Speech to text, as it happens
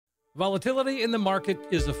Volatility in the market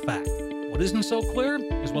is a fact. What isn't so clear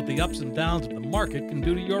is what the ups and downs of the market can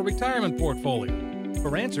do to your retirement portfolio.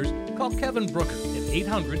 For answers, call Kevin Brooker at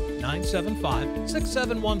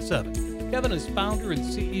 800-975-6717. Kevin is founder and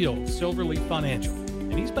CEO of Silverleaf Financial,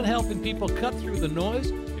 and he's been helping people cut through the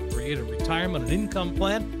noise to create a retirement and income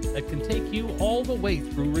plan that can take you all the way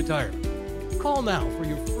through retirement. Call now for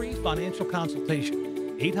your free financial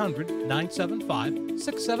consultation.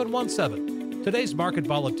 800-975-6717. Today's market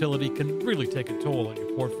volatility can really take a toll on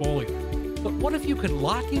your portfolio. But what if you could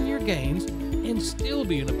lock in your gains and still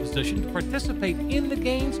be in a position to participate in the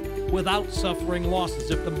gains without suffering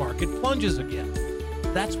losses if the market plunges again?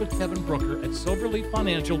 That's what Kevin Brooker at Silverleaf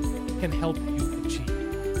Financial can help you achieve.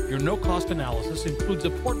 Your no-cost analysis includes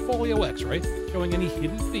a portfolio x-ray showing any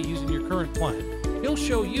hidden fees in your current plan. He'll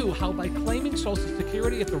show you how by claiming Social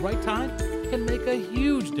Security at the right time can make a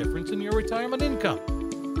huge difference in your retirement income.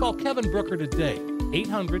 Call Kevin Brooker today,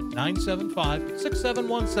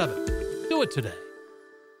 800-975-6717. Do it today.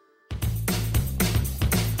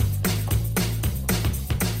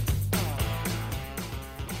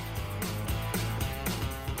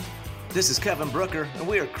 This is Kevin Brooker, and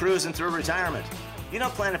we are cruising through retirement. You know,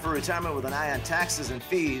 planning for retirement with an eye on taxes and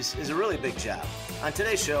fees is a really big job. On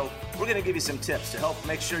today's show, we're going to give you some tips to help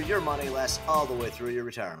make sure your money lasts all the way through your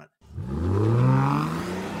retirement.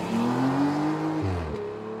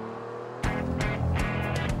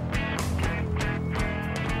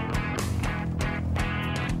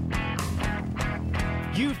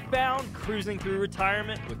 You found Cruising Through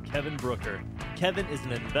Retirement with Kevin Brooker. Kevin is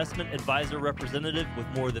an investment advisor representative with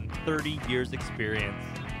more than 30 years experience.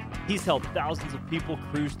 He's helped thousands of people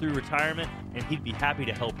cruise through retirement, and he'd be happy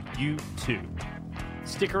to help you too.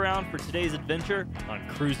 Stick around for today's adventure on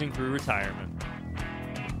Cruising Through Retirement.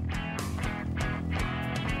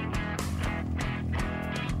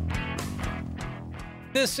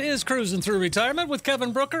 This is Cruising Through Retirement with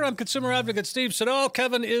Kevin Brooker. I'm consumer advocate Steve Siddall.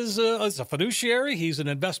 Kevin is a fiduciary. He's an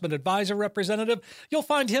investment advisor representative. You'll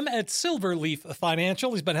find him at Silverleaf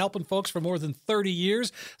Financial. He's been helping folks for more than 30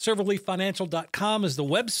 years. Silverleaffinancial.com is the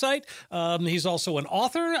website. He's also an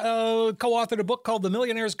author, co-authored a book called The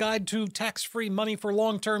Millionaire's Guide to Tax-Free Money for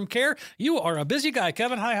Long-Term Care. You are a busy guy,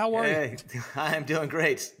 Kevin. Hi, how are you? I'm doing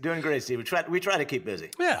great. Doing great, Steve. We try to keep busy.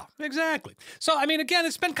 Yeah, exactly. So, I mean, again,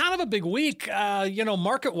 it's been kind of a big week.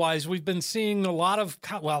 Market-wise, we've been seeing a lot of,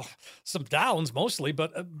 some downs mostly,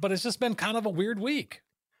 but it's just been kind of a weird week.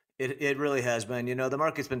 It really has been. You know, the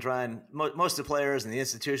market's been trying, most of the players and the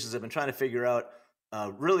institutions have been trying to figure out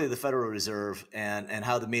really the Federal Reserve and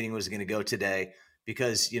how the meeting was going to go today.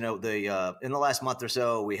 Because, in the last month or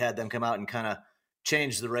so, we had them come out and kind of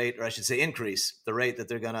change the rate, or I should say increase the rate that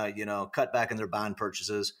they're going to, cut back in their bond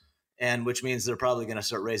purchases, and which means they're probably going to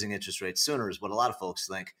start raising interest rates sooner is what a lot of folks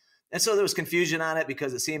think. And so there was confusion on it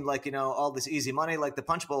because it seemed like, all this easy money, like the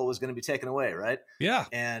punch bowl was going to be taken away, right? Yeah.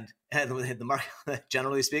 And the market,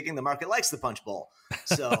 generally speaking, the market likes the punch bowl.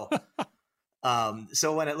 So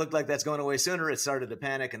so when it looked like that's going away sooner, it started to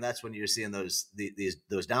panic. And that's when you're seeing those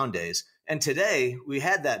down days. And today we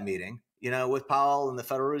had that meeting, with Powell and the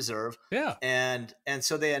Federal Reserve. Yeah. And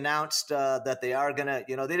so they announced that they are going to,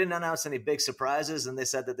 they didn't announce any big surprises. And they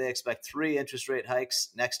said that they expect 3 interest rate hikes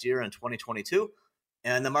next year in 2022.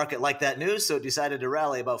 And the market liked that news, so it decided to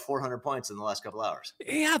rally about 400 points in the last couple hours.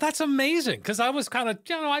 Yeah, that's amazing, because I was kind of,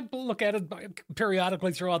 I look at it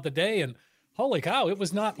periodically throughout the day, and holy cow, it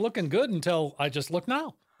was not looking good until I just look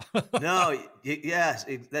now. No, yes,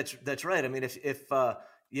 that's right. I mean, if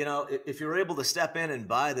you were able to step in and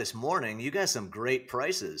buy this morning, you got some great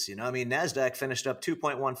prices. NASDAQ finished up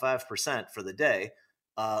 2.15% for the day.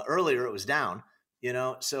 Earlier, it was down.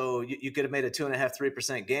 So you could have made a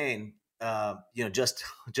 2.5-3% gain. Just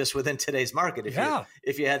within today's market, if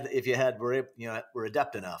you had were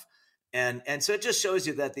adept enough, and so it just shows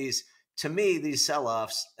you that these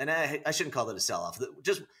sell-offs, and I shouldn't call it a sell-off,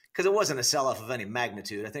 just because it wasn't a sell-off of any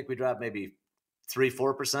magnitude. I think we dropped maybe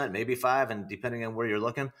 3-4%, maybe 5%, and depending on where you're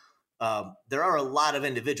looking, there are a lot of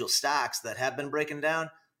individual stocks that have been breaking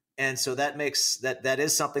down, and so that makes that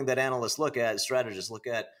is something that analysts look at, strategists look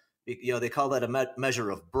at. They call that a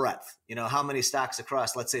measure of breadth. How many stocks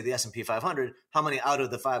across, let's say the S&P 500, how many out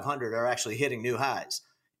of the 500 are actually hitting new highs?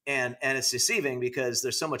 And it's deceiving because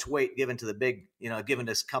there's so much weight given to the big, given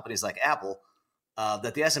to companies like Apple,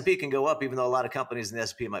 that the S&P can go up, even though a lot of companies in the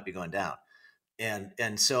S&P might be going down.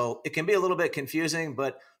 And so it can be a little bit confusing,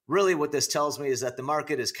 but really what this tells me is that the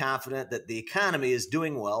market is confident that the economy is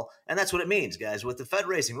doing well. And that's what it means, guys. With the Fed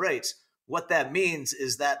raising rates, what that means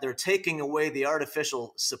is that they're taking away the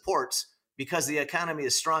artificial supports because the economy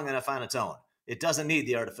is strong enough on its own. It doesn't need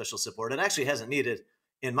the artificial support. It actually hasn't needed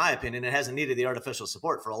in my opinion, it hasn't needed the artificial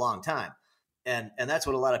support for a long time. And that's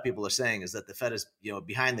what a lot of people are saying, is that the Fed is,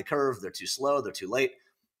 behind the curve. They're too slow. They're too late.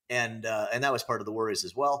 And that was part of the worries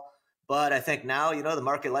as well. But I think now, the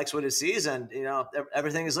market likes what it sees, and,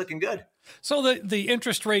 everything is looking good. So the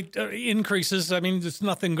interest rate increases, I mean, it's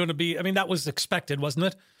nothing going to be, I mean, that was expected, wasn't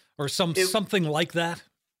it? Or something like that?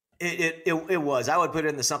 It was. I would put it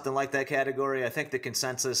in the something like that category. I think the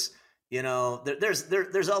consensus,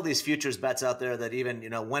 there's all these futures bets out there that even,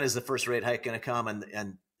 when is the first rate hike going to come?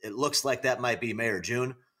 And it looks like that might be May or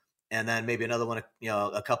June. And then maybe another one,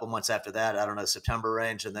 a couple months after that, I don't know, September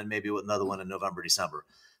range. And then maybe another one in November, December.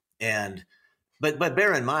 But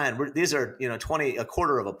bear in mind, these are, a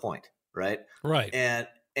quarter of a point, right? Right. And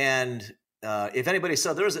if anybody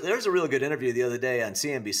saw, there was a really good interview the other day on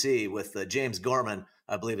CNBC with James Gorman,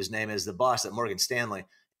 I believe his name is, the boss at Morgan Stanley.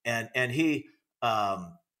 And he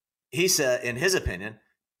said, in his opinion,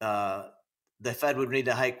 the Fed would need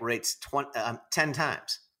to hike rates 10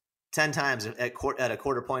 times at a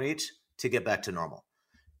quarter point each to get back to normal.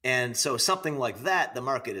 And so something like that, the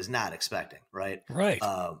market is not expecting, right? Right.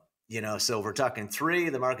 So if we're talking 3,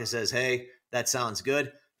 the market says, hey, that sounds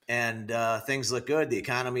good. And things look good. The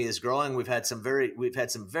economy is growing. We've had some very,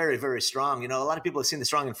 very strong, a lot of people have seen the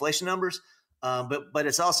strong inflation numbers, but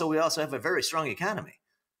it's also, we also have a very strong economy,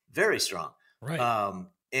 very strong. Right.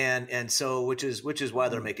 And so, which is why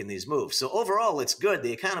they're making these moves. So overall, it's good.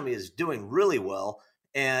 The economy is doing really well,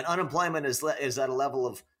 and unemployment is at a level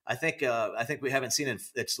of, I think we haven't seen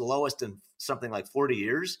its lowest in something like 40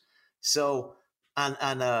 years. So on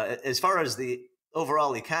as far as the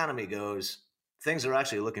overall economy goes, things are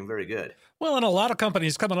actually looking very good. Well, and a lot of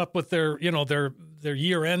companies coming up with their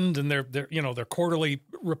year end and their quarterly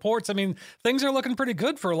reports. I mean, things are looking pretty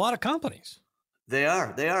good for a lot of companies. They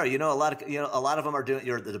are. A lot of them are doing.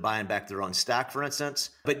 They're buying back their own stock, for instance.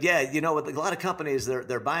 But yeah, with a lot of companies,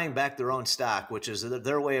 they're buying back their own stock, which is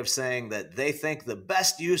their way of saying that they think the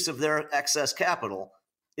best use of their excess capital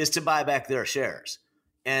is to buy back their shares.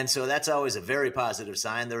 And so that's always a very positive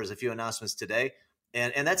sign. There was a few announcements today,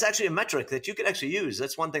 and that's actually a metric that you could actually use.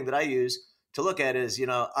 That's one thing that I use to look at is,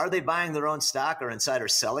 are they buying their own stock, or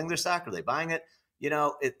insiders selling their stock? Are they buying it?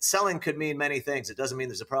 Selling could mean many things. It doesn't mean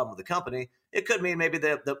there's a problem with the company. It could mean maybe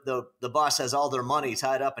the boss has all their money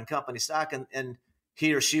tied up in company stock, and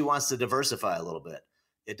he or she wants to diversify a little bit.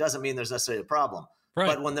 It doesn't mean there's necessarily a problem. Right.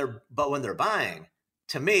 But when they're buying,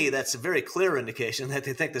 to me, that's a very clear indication that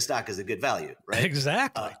they think the stock is a good value, right?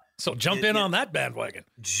 Exactly. So jump in on that bandwagon.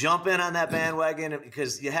 Jump in on that bandwagon,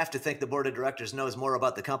 because you have to think the board of directors knows more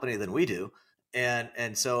about the company than we do.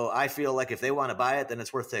 And so I feel like if they want to buy it, then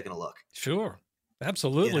it's worth taking a look. Sure.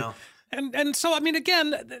 Absolutely. And so, I mean,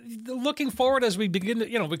 again, looking forward as we begin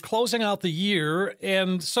to, we're closing out the year.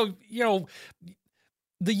 And so,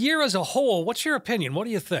 the year as a whole, what's your opinion? What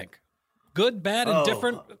do you think? Good, bad, and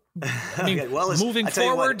different? I mean, okay. Well, moving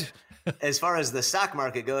forward. As far as the stock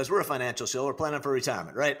market goes, we're a financial show. We're planning for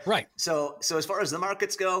retirement, right? Right. So as far as the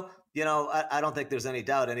markets go, I don't think there's any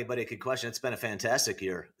doubt anybody could question. It's been a fantastic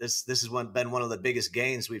year. This has been one of the biggest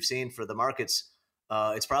gains we've seen for the markets.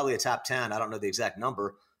 It's probably a top 10. I don't know the exact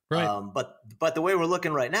number. Right. But the way we're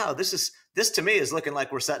looking right now, this to me is looking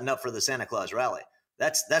like we're setting up for the Santa Claus rally.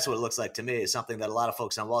 That's what it looks like to me. Is something that a lot of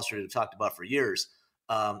folks on Wall Street have talked about for years.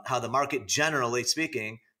 How the market, generally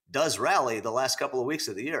speaking, does rally the last couple of weeks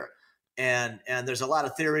of the year. And there's a lot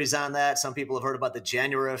of theories on that. Some people have heard about the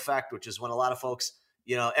January effect, which is when a lot of folks,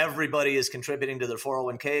 everybody is contributing to their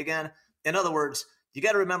 401k again. In other words, you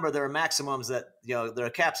got to remember there are maximums that, there are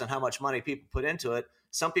caps on how much money people put into it.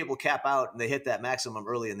 Some people cap out and they hit that maximum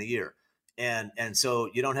early in the year. And so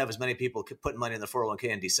you don't have as many people putting money in the 401k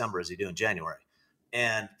in December as you do in January.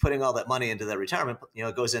 And putting all that money into that retirement,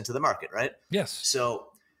 goes into the market, right? Yes.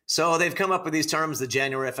 So they've come up with these terms, the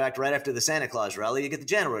January effect. Right after the Santa Claus rally, you get the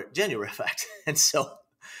January effect. And so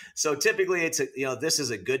typically it's this is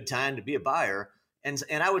a good time to be a buyer. And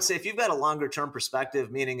I would say if you've got a longer term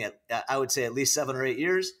perspective, meaning I would say at least 7 or 8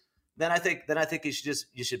 years, then I think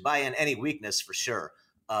you should buy in any weakness for sure,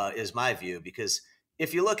 is my view. Because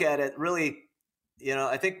if you look at it, really,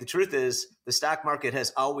 I think the truth is the stock market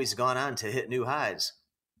has always gone on to hit new highs.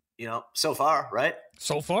 So far, right?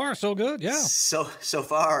 So far, so good. Yeah. So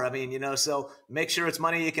far. I mean, so make sure it's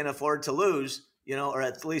money you can afford to lose, or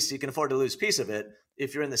at least you can afford to lose a piece of it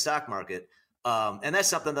if you're in the stock market. And that's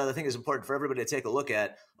something that I think is important for everybody to take a look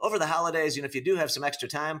at over the holidays. If you do have some extra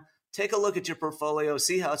time, take a look at your portfolio,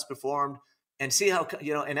 see how it's performed, and see how,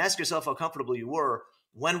 and ask yourself how comfortable you were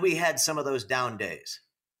when we had some of those down days.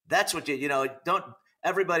 That's what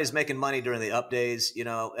everybody's making money during the up days.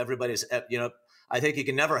 Everybody's, I think you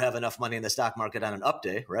can never have enough money in the stock market on an up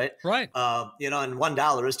day, right? Right. And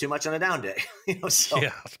 $1 is too much on a down day. So,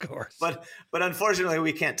 yeah, of course. But unfortunately,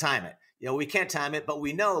 we can't time it. We can't time it, but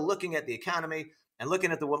we know, looking at the economy and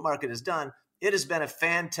looking at what market has done, it has been a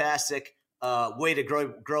fantastic way to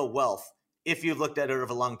grow wealth if you've looked at it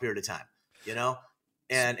over a long period of time.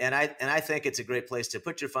 And I think it's a great place to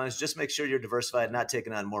put your funds. Just make sure you're diversified, not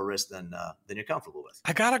taking on more risk than you're comfortable with.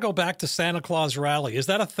 I got to go back to Santa Claus Rally. Is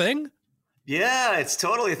that a thing? Yeah, it's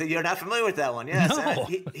totally. You're not familiar with that one. Yeah, no.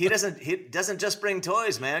 He doesn't just bring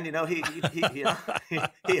toys, man. He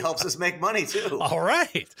helps us make money too. All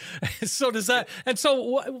right. So does that? And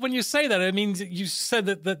so when you say that, it means you said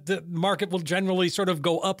that the market will generally sort of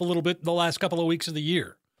go up a little bit the last couple of weeks of the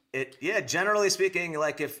year. Generally speaking,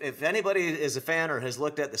 like if anybody is a fan or has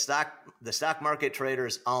looked at the stock market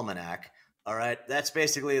trader's almanac, all right, that's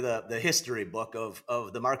basically the history book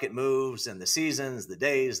of the market moves and the seasons, the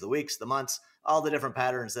days, the weeks, the months, all the different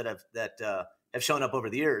patterns that have shown up over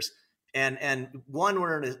the years. And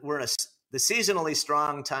we're in the seasonally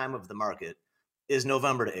strong time of the market is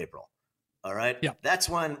November to April. All right. Yeah. That's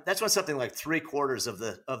when something like 3/4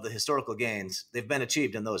 of the historical gains, they've been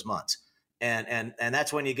achieved in those months. And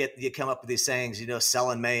that's when you come up with these sayings, sell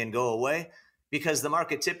in May and go away, because the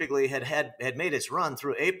market typically had made its run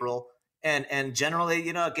through April. And generally,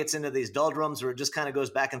 it gets into these doldrums where it just kind of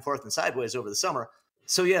goes back and forth and sideways over the summer.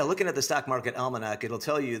 So yeah, looking at the stock market almanac, it'll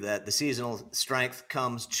tell you that the seasonal strength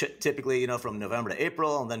comes typically, from November to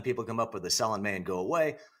April, and then people come up with the sell in May and go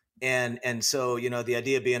away. And so, the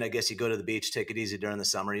idea being, I guess you go to the beach, take it easy during the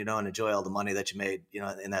summer, and enjoy all the money that you made,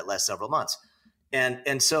 in that last several months.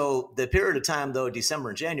 And so the period of time, though, December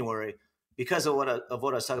and January, because of what I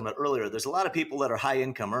was talking about earlier, there's a lot of people that are high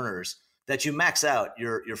income earners that you max out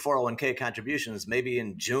your 401k contributions maybe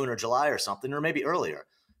in June or July or something, or maybe earlier.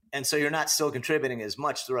 And so you're not still contributing as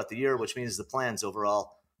much throughout the year, which means the plans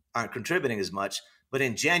overall aren't contributing as much. But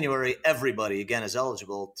in January, everybody, again, is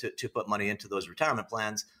eligible to put money into those retirement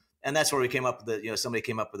plans. And that's where we came up with somebody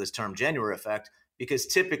came up with this term January effect, because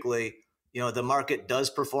typically, the market does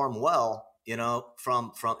perform well,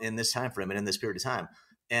 from in this time frame and in this period of time.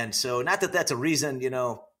 And so not that that's a reason,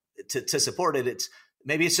 to support it.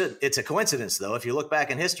 It's a coincidence, though. If you look back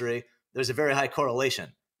in history, there's a very high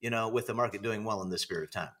correlation, with the market doing well in this period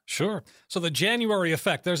of time. Sure. So the January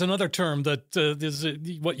effect, there's another term that is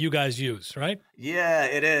what you guys use, right? Yeah,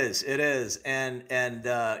 it is. It is. And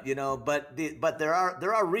but there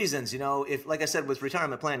are reasons, if, like I said, with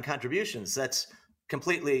retirement plan contributions, that's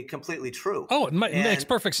completely true. Oh, it makes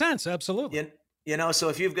perfect sense. Absolutely. So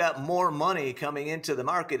if you've got more money coming into the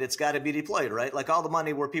market, it's got to be deployed, right? Like all the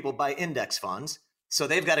money where people buy index funds. So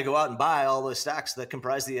they've got to go out and buy all those stocks that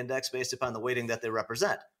comprise the index based upon the weighting that they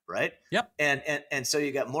represent, right? Yep. And so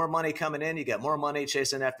you got more money coming in, you got more money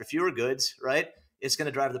chasing after fewer goods, right? It's going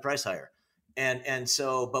to drive the price higher. And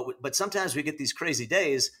so, but sometimes we get these crazy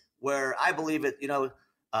days where I believe it,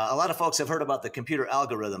 a lot of folks have heard about the computer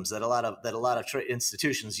algorithms that a lot of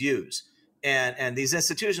institutions use. And these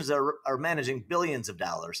institutions are managing billions of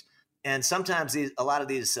dollars. And sometimes a lot of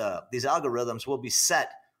these algorithms will be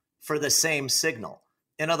set for the same signal.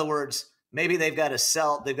 In other words, maybe they've got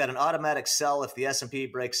an automatic sell if the S&P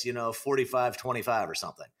breaks, 45.25 or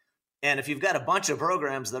something. And if you've got a bunch of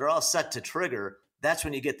programs that are all set to trigger, that's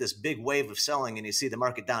when you get this big wave of selling and you see the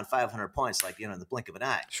market down 500 points, like, in the blink of an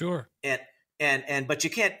eye. Sure. But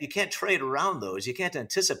you can't trade around those. You can't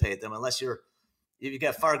anticipate them unless you've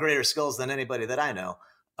got far greater skills than anybody that I know.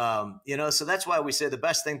 So that's why we say the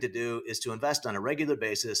best thing to do is to invest on a regular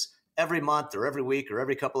basis, every month or every week or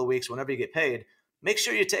every couple of weeks, whenever you get paid. Make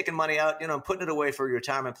sure you're taking money out, and putting it away for your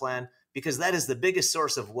retirement plan, because that is the biggest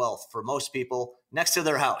source of wealth for most people, next to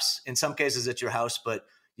their house. In some cases, it's your house, but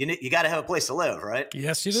you got to have a place to live, right?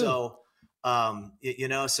 Yes, you do. So,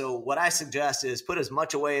 so what I suggest is put as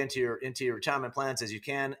much away into your retirement plans as you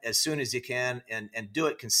can, as soon as you can, and do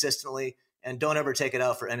it consistently, and don't ever take it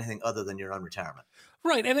out for anything other than your own retirement.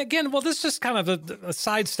 Right. And again, well, this is just kind of a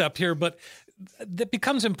sidestep here, but that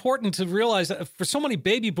becomes important to realize that for so many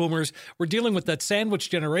baby boomers, we're dealing with that sandwich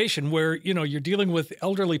generation where, you're dealing with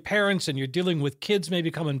elderly parents and you're dealing with kids maybe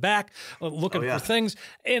coming back, looking for things.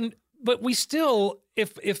 But we still,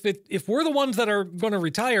 if we're the ones that are going to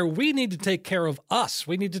retire, we need to take care of us.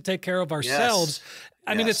 We need to take care of ourselves. Yes.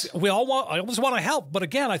 I mean, I always want to help. But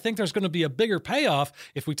again, I think there's going to be a bigger payoff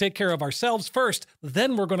if we take care of ourselves first.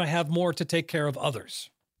 Then we're going to have more to take care of others.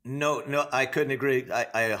 No, I couldn't agree.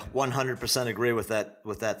 I 100% agree with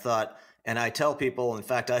that thought. And I tell people, in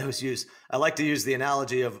fact, I like to use the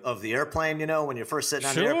analogy of the airplane, when you're first sitting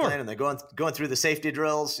on the airplane and they're going through the safety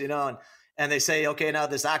drills, and they say, okay, now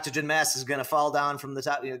this oxygen mask is going to fall down from the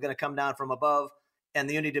top, going to come down from above. and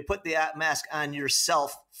you need to put the mask on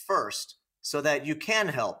yourself first so that you can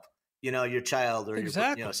help, your child or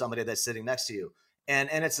your, somebody that's sitting next to you. And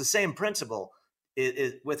it's the same principle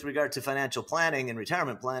with regard to financial planning and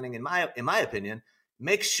retirement planning. In my opinion,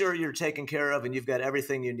 make sure you're taken care of and you've got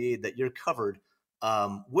everything you need, that you're covered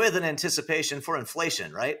with an anticipation for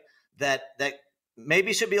inflation, right? That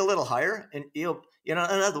maybe should be a little higher. And in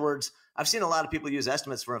other words, I've seen a lot of people use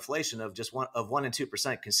estimates for inflation of just 1% and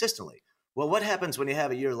 2% consistently. Well, what happens when you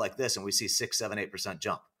have a year like this and we see 6, 7, 8%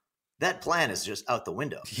 jump? That plan is just out the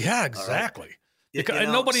window. Yeah, exactly. Right? Because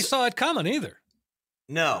nobody saw it coming either.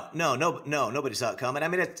 No, nobody saw it coming. I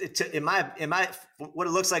mean, in my what it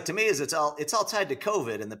looks like to me is it's all tied to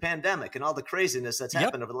COVID and the pandemic and all the craziness that's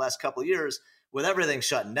happened over the last couple of years, with everything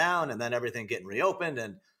shutting down and then everything getting reopened,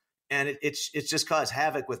 and it's just caused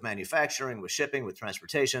havoc with manufacturing, with shipping, with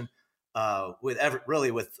transportation, with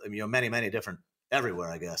many different everywhere,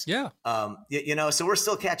 I guess. Yeah. So we're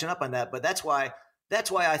still catching up on that, but that's why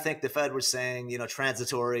I think the Fed was saying,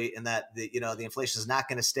 transitory, and that the inflation is not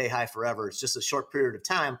going to stay high forever. It's just a short period of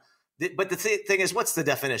time. But the thing is, what's the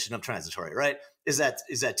definition of transitory, right? Is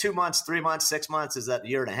that 2 months, 3 months, 6 months? Is that a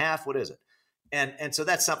year and a half? What is it? And so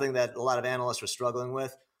that's something that a lot of analysts are struggling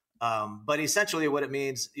with. But essentially what it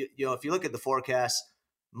means, if you look at the forecasts,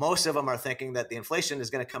 most of them are thinking that the inflation is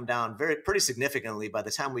going to come down pretty significantly by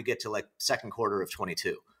the time we get to like second quarter of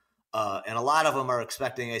 22. And a lot of them are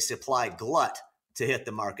expecting a supply glut to hit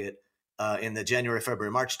the market in the January,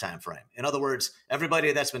 February, March timeframe. In other words,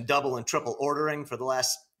 everybody that's been double and triple ordering for the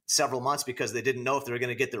last several months because they didn't know if they were going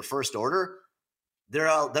to get their first order, they're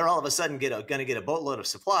all of a sudden going to get a boatload of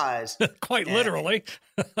supplies. Quite literally.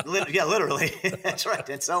 Yeah, literally. That's right.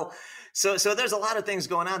 And so there's a lot of things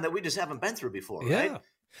going on that we just haven't been through before, right?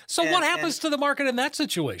 So what happens to the market in that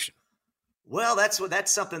situation? Well,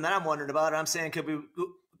 that's something that I'm wondering about. I'm saying,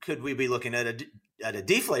 could we be looking at a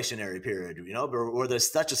deflationary period, where there's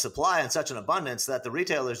such a supply and such an abundance that the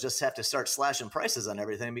retailers just have to start slashing prices on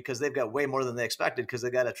everything because they've got way more than they expected because they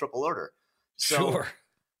got a triple order. So sure.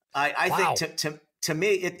 I think to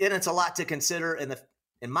me, it's a lot to consider.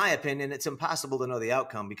 In my opinion, it's impossible to know the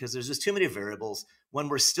outcome because there's just too many variables when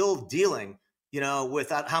we're still dealing,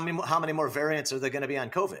 with how many more variants are there going to be on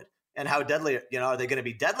COVID, and how deadly, are they going to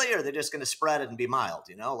be deadly, or are they just going to spread it and be mild,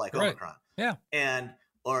 like right. Omicron? Yeah. And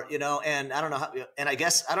I don't know and I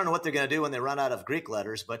guess I don't know what they're going to do when they run out of Greek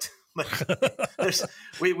letters, but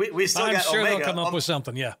we still I'm got sure Omega. They'll come up with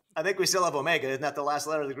something. Yeah. I think we still have Omega. Isn't that the last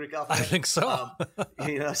letter of the Greek alphabet? I think so.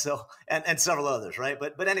 So and several others, right?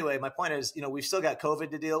 But anyway, my point is, we've still got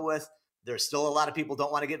COVID to deal with. There's still a lot of people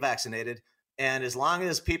don't want to get vaccinated. And as long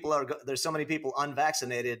as there's so many people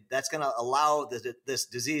unvaccinated, that's going to allow this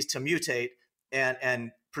disease to mutate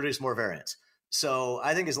and produce more variants. So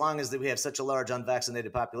I think as long as we have such a large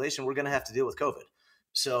unvaccinated population, we're going to have to deal with COVID.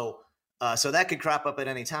 So that could crop up at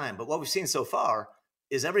any time. But what we've seen so far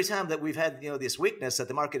is every time that we've had, this weakness that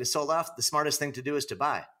the market is sold off, the smartest thing to do is to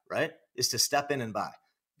buy, right? Is to step in and buy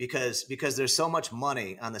because there's so much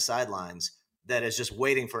money on the sidelines that is just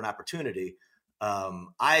waiting for an opportunity.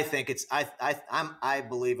 I think I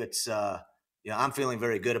believe it's, I'm feeling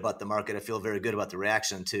very good about the market. I feel very good about the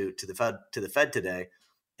reaction to the Fed today.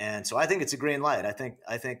 And so I think it's a green light. I think,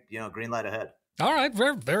 green light ahead. All right.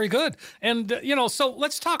 Very, very good. And, so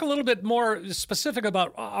let's talk a little bit more specific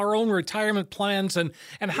about our own retirement plans and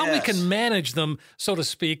how we can manage them, so to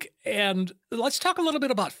speak. And let's talk a little bit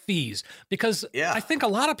about fees, because I think a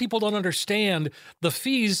lot of people don't understand the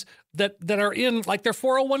fees that are in like their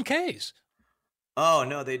 401ks. Oh,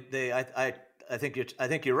 no, I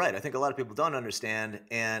think you're right. I think a lot of people don't understand.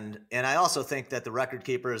 And I also think that the record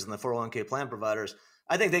keepers and the 401k plan providers,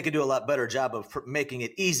 I think they could do a lot better job of making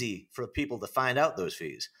it easy for people to find out those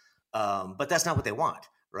fees. But that's not what they want,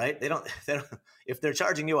 right? They don't, if they're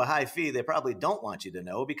charging you a high fee, they probably don't want you to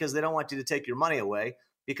know because they don't want you to take your money away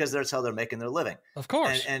because that's how they're making their living. Of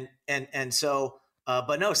course. And so,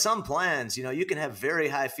 but no, some plans, you can have very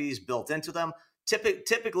high fees built into them.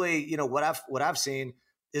 Typically, what I've seen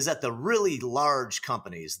is that the really large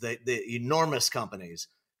companies, the enormous companies,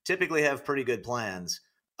 typically have pretty good plans.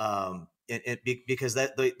 Because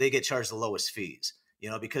they get charged the lowest fees,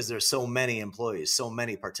 because there's so many employees, so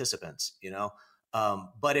many participants,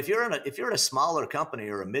 But if you're in a smaller company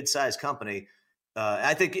or a mid-sized company,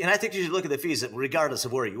 I think you should look at the fees regardless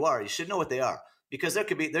of where you are. You should know what they are, because there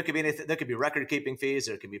could be anything. There could be record keeping fees.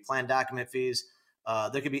 There could be plan document fees.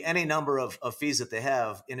 There could be any number of fees that they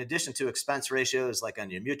have in addition to expense ratios, like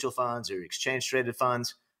on your mutual funds or your exchange traded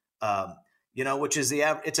funds, which is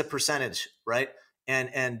it's a percentage, right?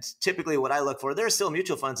 And typically what I look for, there are still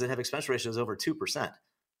mutual funds that have expense ratios over 2%,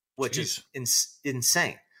 which is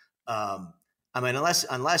insane. I mean,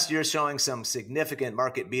 unless you're showing some significant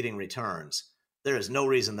market beating returns, there is no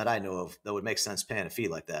reason that I know of that would make sense paying a fee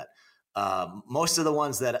like that. Most of the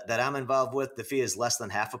ones that I'm involved with, the fee is less than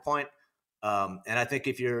half a point. And I think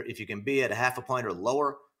if you can be at a half a point or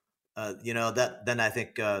lower, then I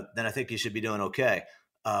think you should be doing okay.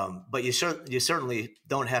 But you certainly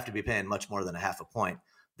don't have to be paying much more than a half a point.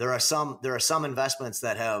 There are some investments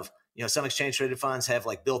that have, some exchange traded funds have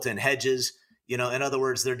like built-in hedges. In other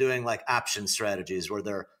words, they're doing like option strategies where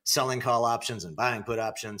they're selling call options and buying put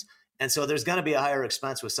options. And so there's going to be a higher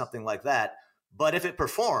expense with something like that. But if it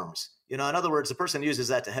performs, in other words, the person uses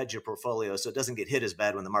that to hedge your portfolio so it doesn't get hit as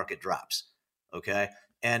bad when the market drops. Okay.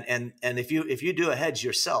 And if you do a hedge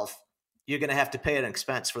yourself, you're going to have to pay an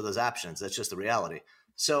expense for those options. That's just the reality.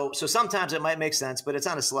 So sometimes it might make sense, but it's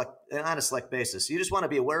on a select basis. You just want to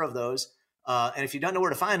be aware of those. And if you don't know where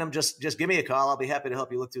to find them, just give me a call. I'll be happy to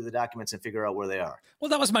help you look through the documents and figure out where they are. Well,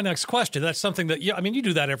 that was my next question. That's something that, you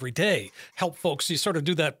do that every day. Help folks. You sort of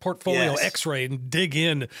do that portfolio X-ray and dig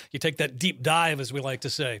in. You take that deep dive, as we like to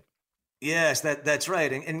say. Yes, that's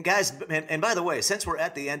right. And guys, and by the way, since we're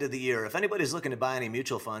at the end of the year, if anybody's looking to buy any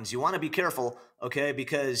mutual funds, you want to be careful, okay?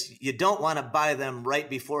 Because you don't want to buy them right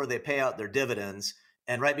before they pay out their dividends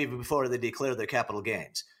and right before they declare their capital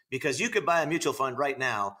gains. Because you could buy a mutual fund right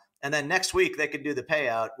now, and then next week they could do the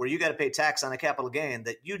payout where you got to pay tax on a capital gain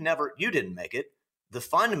that you didn't make it. The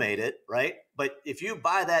fund made it, right? But if you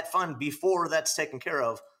buy that fund before that's taken care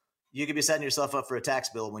of, you could be setting yourself up for a tax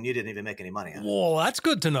bill when you didn't even make any money on it. Well, that's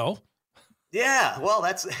good to know. Yeah, well,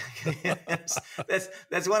 that's one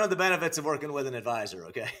of the benefits of working with an advisor.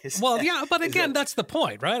 Okay. Well, yeah, but again, that's the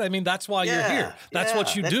point, right? I mean, that's why you're here. That's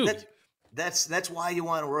what you do. That's why you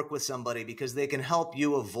want to work with somebody, because they can help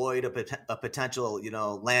you avoid a potential,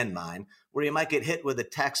 landmine where you might get hit with a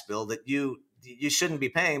tax bill that you shouldn't be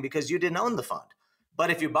paying because you didn't own the fund. But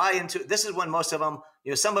if you buy into, this is when most of them,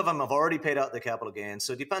 some of them have already paid out the capital gains.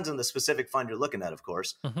 So it depends on the specific fund you're looking at, of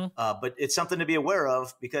course. Mm-hmm. But it's something to be aware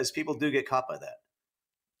of because people do get caught by that.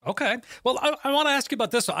 Okay. Well, I want to ask you about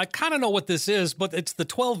this. I kind of know what this is, but it's the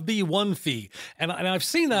 12B1 fee. And I've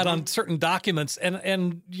seen that on certain documents.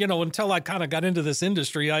 And until I kind of got into this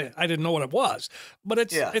industry, I didn't know what it was. But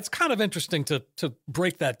it's kind of interesting to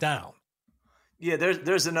break that down. Yeah,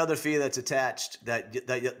 there's another fee that's attached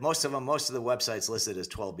that most of the websites listed as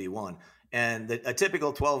 12B1. And a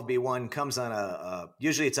typical 12B1 comes on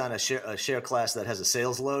usually it's on a share class that has a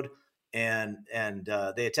sales load. And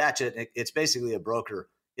they attach it. It's basically a broker.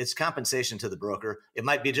 It's compensation to the broker. It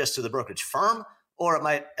might be just to the brokerage firm, or it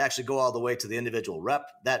might actually go all the way to the individual rep.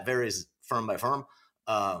 That varies firm by firm,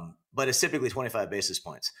 but it's typically 25 basis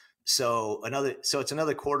points. So it's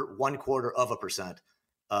another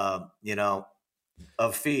 0.25%,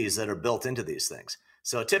 of fees that are built into these things.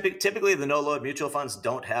 So typically the no-load mutual funds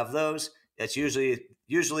don't have those. It's usually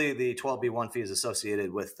the 12B1 fee is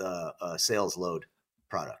associated with a sales load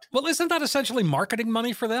product. Well, isn't that essentially marketing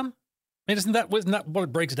money for them? I mean, isn't that what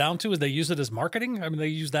it breaks down to? Is they use it as marketing? I mean, they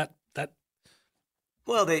use that.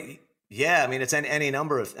 Well, I mean, it's any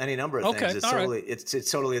number of things.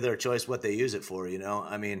 It's totally their choice what they use it for.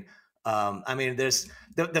 I mean, there's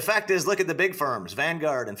the fact is, look at the big firms,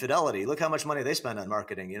 Vanguard and Fidelity. Look how much money they spend on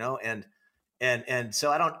marketing. And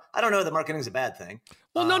so I don't know that marketing is a bad thing.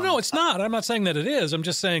 Well, no, it's not. I'm not saying that it is. I'm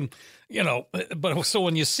just saying, but so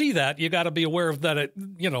when you see that, you got to be aware of that.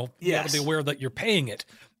 You got to be aware that you're paying it.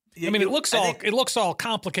 I mean, it looks all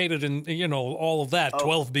complicated and all of that.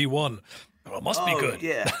 12B1, well, it must be good.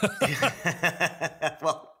 Yeah.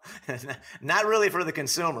 Well, not really for the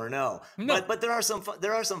consumer, no. But there are some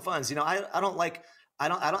funds.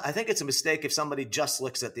 I think it's a mistake if somebody just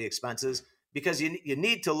looks at the expenses, because you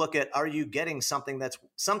need to look at, are you getting something that's,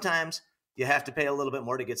 sometimes you have to pay a little bit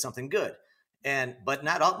more to get something good, but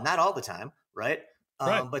not all the time, right?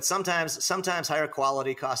 Right. But sometimes higher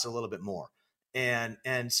quality costs a little bit more.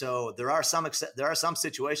 And so there are some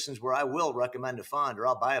situations where I will recommend a fund, or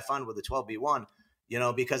I'll buy a fund with a 12B1,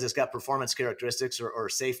 because it's got performance characteristics or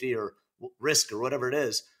safety or risk or whatever it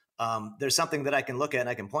is. There's something that I can look at and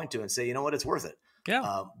I can point to and say, it's worth it.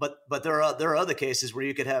 Yeah. But there are other cases where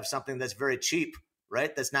you could have something that's very cheap,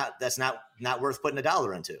 right? That's not worth putting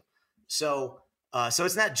 $1 into. So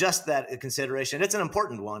it's not just that consideration. It's an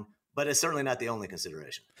important one, but it's certainly not the only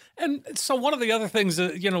consideration. And so one of the other things,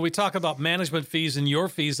 we talk about management fees and your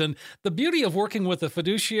fees, and the beauty of working with a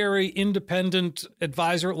fiduciary independent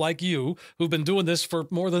advisor like you, who've been doing this for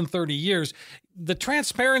more than 30 years, the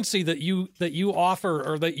transparency that you offer,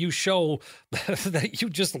 or that you show, that you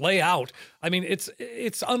just lay out. I mean, it's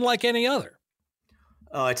unlike any other.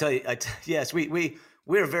 Oh, I tell you, yes, we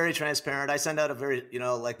we're very transparent. I send out a very,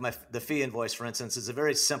 like the fee invoice, for instance, is a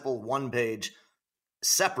very simple 1-page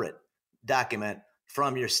separate document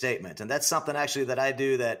from your statement. And that's something actually that I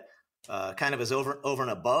do that kind of is over and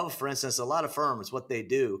above. For instance, a lot of firms, what they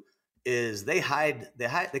do is they kind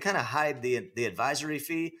of hide the advisory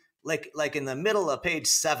fee. Like in the middle of page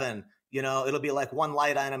 7, it'll be like one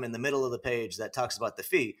light item in the middle of the page that talks about the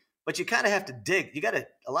fee, but you kind of have to dig.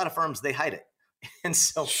 A lot of firms, they hide it. And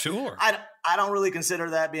so sure, I don't really consider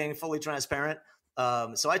that being fully transparent.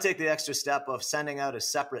 So I take the extra step of sending out a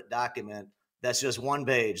separate document that's just 1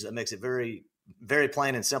 page that makes it very, very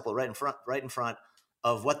plain and simple, right in front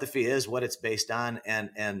of what the fee is, what it's based on,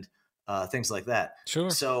 and things like that. Sure.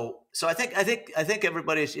 So I think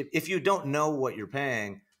everybody, if you don't know what you're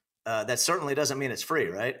paying, that certainly doesn't mean it's free,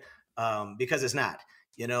 right? Because it's not.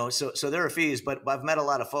 So there are fees, but I've met a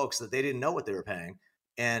lot of folks that they didn't know what they were paying.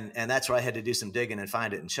 And that's where I had to do some digging and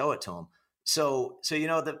find it and show it to them. So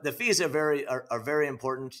the fees are very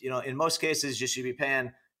important. In most cases, you should be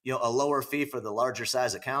paying a lower fee for the larger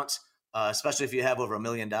size accounts, especially if you have over $1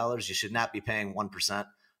 million. You should not be paying 1%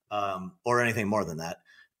 or anything more than that.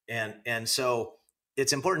 And so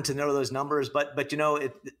it's important to know those numbers. But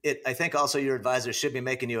I think also your advisor should be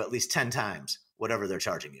making you at least 10 times whatever they're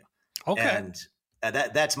charging you. Okay. And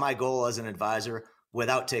that's my goal as an advisor,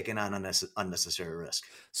 without taking on unnecessary risk.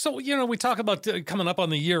 So, we talk about coming up on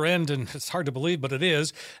the year end, and it's hard to believe, but it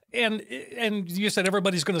is. And you said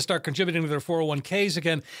everybody's going to start contributing to their 401ks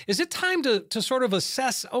again. Is it time to sort of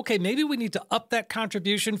assess, okay, maybe we need to up that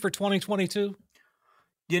contribution for 2022?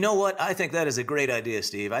 You know what? I think that is a great idea,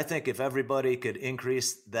 Steve. I think if everybody could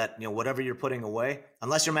increase that, whatever you're putting away,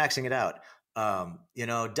 unless you're maxing it out,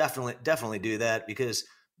 definitely do that, because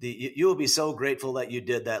you will be so grateful that you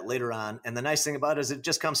did that later on. And the nice thing about it is it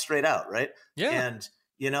just comes straight out, right? Yeah. And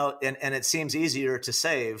it seems easier to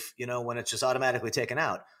save, when it's just automatically taken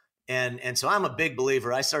out. And so I'm a big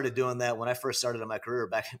believer. I started doing that when I first started in my career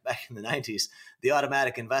back in the 90s, the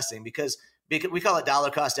automatic investing, because we call it dollar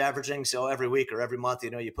cost averaging. So every week or every month,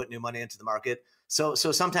 you put new money into the market. So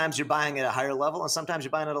sometimes you're buying at a higher level and sometimes you're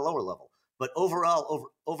buying at a lower level. But overall,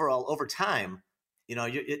 over time,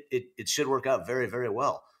 it should work out very, very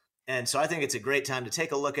well. And so I think it's a great time to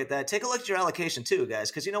take a look at that. Take a look at your allocation too,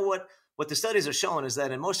 guys, because what the studies are showing is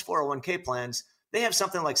that in most 401k plans, they have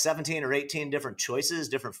something like 17 or 18 different choices,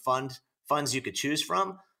 different funds you could choose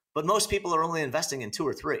from. But most people are only investing in 2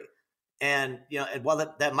 or 3. And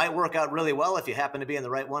while that might work out really well if you happen to be in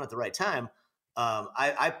the right one at the right time,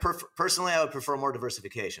 personally, I would prefer more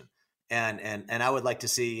diversification. And I would like to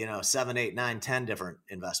see 7, 8, 9, 10 different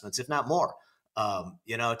investments, if not more.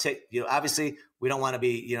 Obviously we don't want to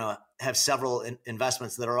be, have several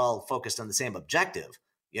investments that are all focused on the same objective,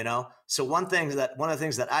 So one of the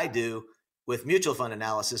things that I do with mutual fund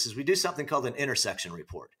analysis is we do something called an intersection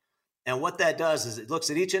report. And what that does is it looks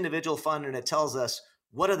at each individual fund and it tells us,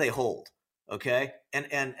 what do they hold? Okay.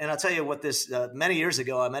 And I'll tell you what this, many years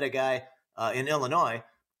ago, I met a guy in Illinois,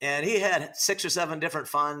 and he had 6 or 7 different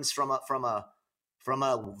funds from a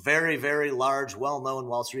very, very large, well-known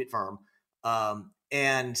Wall Street firm.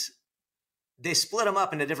 And they split them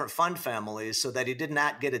up into different fund families so that he did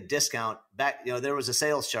not get a discount back. There was a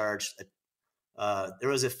sales charge. There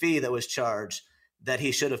was a fee that was charged that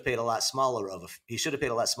he should have paid a lot smaller he should have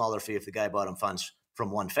paid a lot smaller fee if the guy bought him funds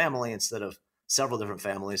from one family instead of several different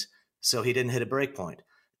families. So he didn't hit a break point.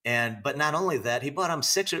 But not only that, he bought him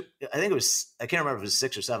I can't remember if it was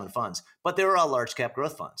 6 or 7 funds, but they were all large cap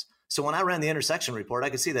growth funds. So when I ran the intersection report,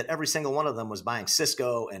 I could see that every single one of them was buying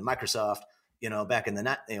Cisco and Microsoft, back in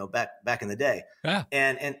the day. Yeah.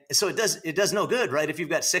 And so it does no good, right? If you've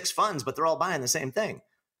got 6 funds, but they're all buying the same thing,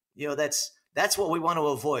 that's what we want to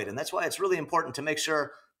avoid. And that's why it's really important to make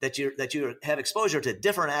sure that you have exposure to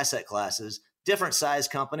different asset classes, different size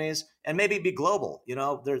companies, and maybe be global. There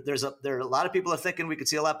are a lot of people are thinking we could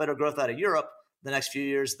see a lot better growth out of Europe the next few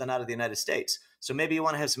years than out of the United States. So maybe you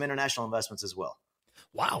want to have some international investments as well.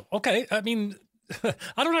 Wow. Okay. I mean,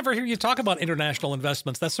 I don't ever hear you talk about international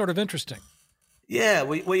investments. That's sort of interesting. Yeah,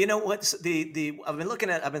 well, you know what?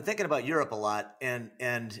 I've been thinking about Europe a lot, and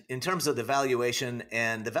in terms of the valuation,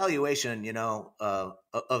 of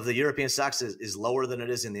the European stocks is lower than it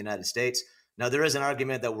is in the United States. Now, there is an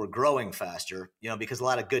argument that we're growing faster, because a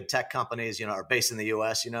lot of good tech companies, are based in the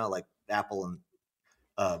U.S., like Apple, and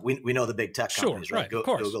we know the big tech companies, sure, right?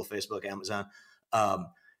 Google, Facebook, Amazon.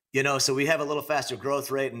 So we have a little faster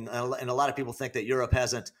growth rate, and a lot of people think that Europe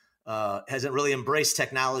hasn't really embraced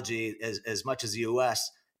technology as much as the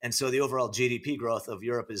U.S. And so the overall GDP growth of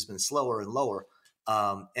Europe has been slower and lower.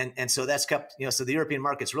 And so that's kept, so the European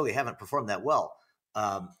markets really haven't performed that well.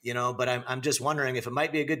 But I'm just wondering if it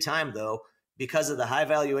might be a good time, though, because of the high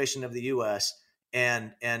valuation of the U.S.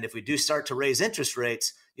 And if we do start to raise interest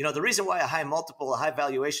rates, the reason why a high multiple, a high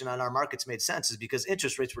valuation on our markets made sense is because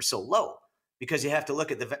interest rates were so low, because you have to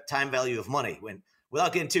look at the time value of money.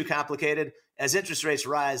 Without getting too complicated, as interest rates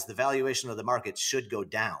rise, the valuation of the market should go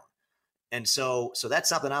down. And so that's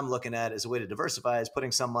something I'm looking at as a way to diversify, is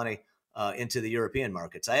putting some money into the European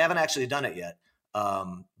markets. I haven't actually done it yet,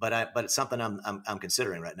 but it's something I'm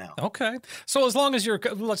considering right now. Okay, so as long as you're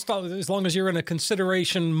in a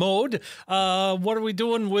consideration mode, what are we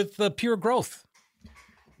doing with Pure Growth?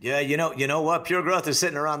 Yeah, you know what? Pure Growth is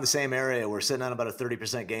sitting around the same area. We're sitting on about a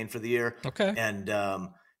 30% gain for the year. Okay, and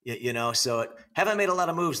so haven't made a lot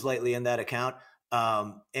of moves lately in that account.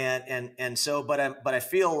 But I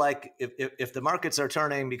feel like if the markets are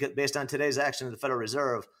turning, because based on today's action of the Federal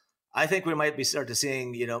Reserve, I think we might be start to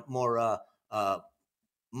seeing,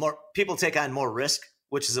 more people take on more risk,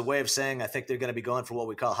 which is a way of saying I think they're going to be going for what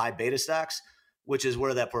we call high beta stocks, which is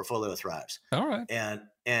where that portfolio thrives. All right.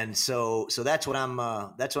 And so that's what I'm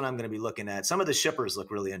going to be looking at. Some of the shippers look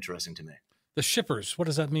really interesting to me. The shippers, what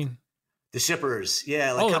does that mean? The shippers,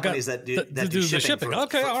 yeah, like companies that do the shipping.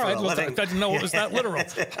 Okay, all right. I didn't know it was that literal.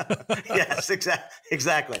 Yes,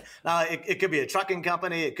 exactly. Now, it could be a trucking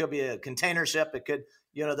company. It could be a container ship. It could,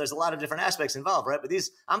 there's a lot of different aspects involved, right? But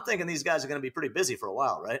I'm thinking these guys are going to be pretty busy for a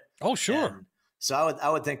while, right? Oh, sure. And so I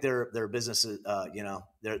would think their businesses,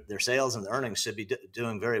 their sales and their earnings should be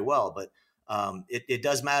doing very well. But it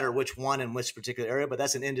does matter which one in which particular area. But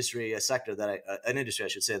that's an industry, sector an industry, I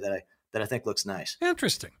should say, that I think looks nice.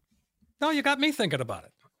 Interesting. No, you got me thinking about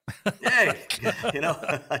it. Hey,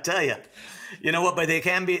 I tell you, you know what? But they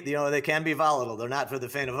can be volatile. They're not for the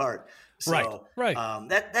faint of heart. So, right.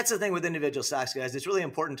 That's the thing with individual stocks, guys. It's really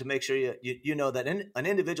important to make sure you know that an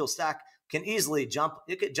individual stock can easily jump.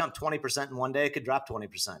 It could jump 20% in one day. It could drop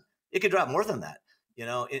 20%. It could drop more than that,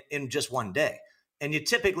 in just one day. And you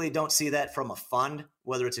typically don't see that from a fund,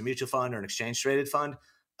 whether it's a mutual fund or an exchange traded fund.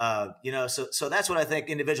 So that's what I think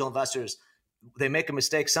individual investors, they make a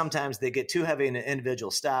mistake. Sometimes they get too heavy in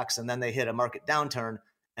individual stocks, and then they hit a market downturn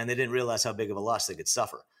and they didn't realize how big of a loss they could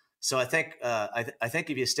suffer. So I think I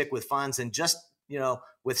think if you stick with funds and just,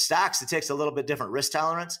 with stocks, it takes a little bit different risk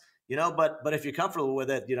tolerance, but if you're comfortable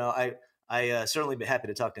with it, I certainly be happy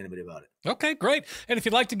to talk to anybody about it. Okay, great. And if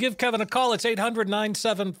you'd like to give Kevin a call, it's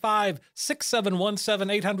 800-975-6717,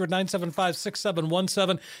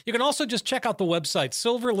 800-975-6717. You can also just check out the website,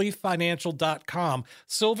 silverleaffinancial.com,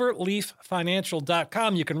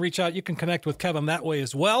 silverleaffinancial.com. You can reach out, you can connect with Kevin that way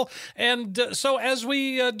as well. And so as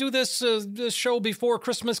we do this show before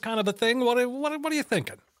Christmas kind of a thing, what are you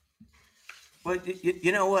thinking? Well,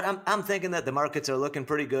 you know what? I'm thinking that the markets are looking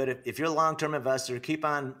pretty good. If you're a long-term investor, keep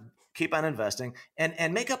on investing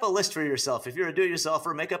and make up a list for yourself. If you're a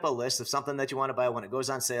do-it-yourselfer, make up a list of something that you want to buy when it goes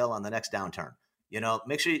on sale on the next downturn.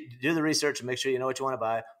 Make sure you do the research and make sure you know what you want to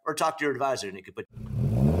buy, or talk to your advisor and you can put.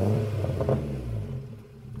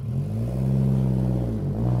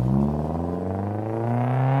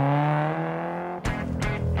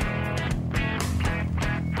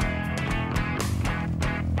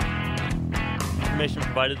 Information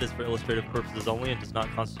provided is for illustrative purposes only and does not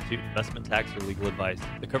constitute investment, tax, or legal advice.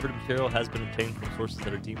 The covered material has been obtained from sources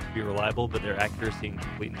that are deemed to be reliable, but their accuracy and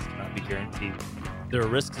completeness cannot be guaranteed. There are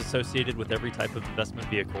risks associated with every type of investment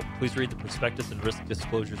vehicle. Please read the prospectus and risk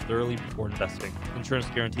disclosures thoroughly before investing. Insurance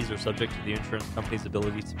guarantees are subject to the insurance company's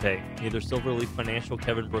ability to pay. Neither Silverleaf Financial,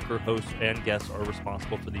 Kevin Brooker, hosts, and guests are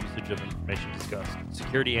responsible for the usage of information discussed.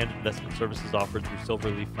 Security and investment services offered through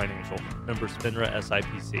Silverleaf Financial. Member FINRA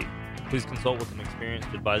SIPC. Please consult with an experienced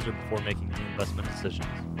advisor before making any investment decisions.